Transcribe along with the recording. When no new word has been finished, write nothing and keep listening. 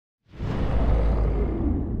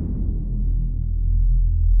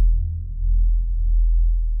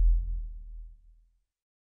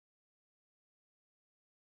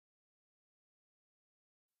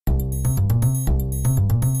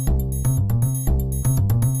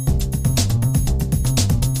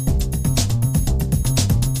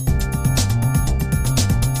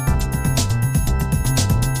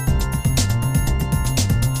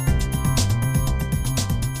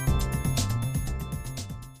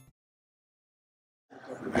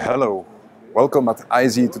Hello, welcome at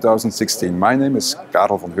ISE 2016. My name is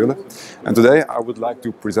Karel Vanheule and today I would like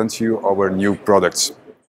to present you our new products.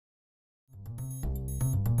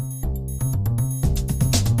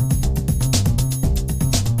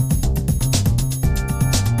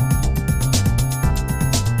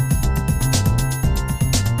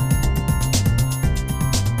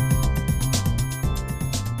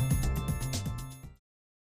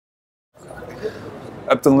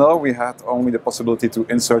 Up till now we had only the possibility to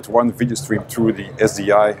insert one video stream through the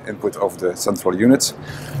SDI input of the central unit.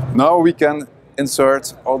 Now we can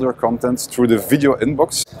insert other content through the video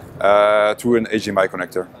inbox through an HDMI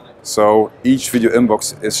connector. So each video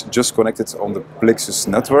inbox is just connected on the Plixus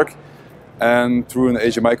network, and through an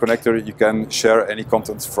HDMI connector you can share any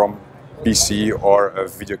content from PC or a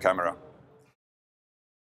video camera.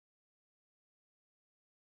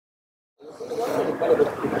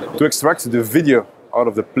 To extract the video out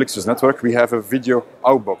of the Plixus network, we have a video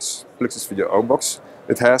outbox, Plixus video outbox.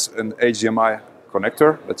 It has an HDMI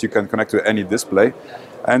connector that you can connect to any display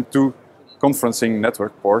and two conferencing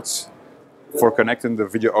network ports for connecting the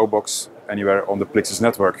video outbox anywhere on the Plixus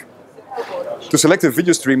network. To select the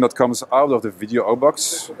video stream that comes out of the video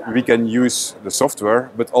outbox, we can use the software,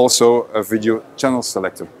 but also a video channel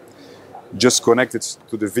selector. Just connect it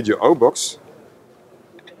to the video outbox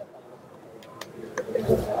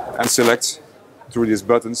and select through these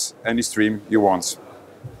buttons any stream you want.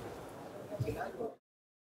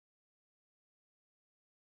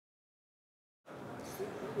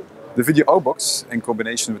 The video outbox in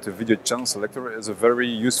combination with the video channel selector is a very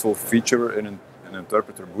useful feature in an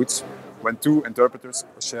interpreter booth when two interpreters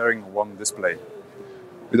are sharing one display.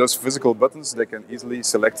 With those physical buttons they can easily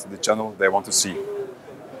select the channel they want to see.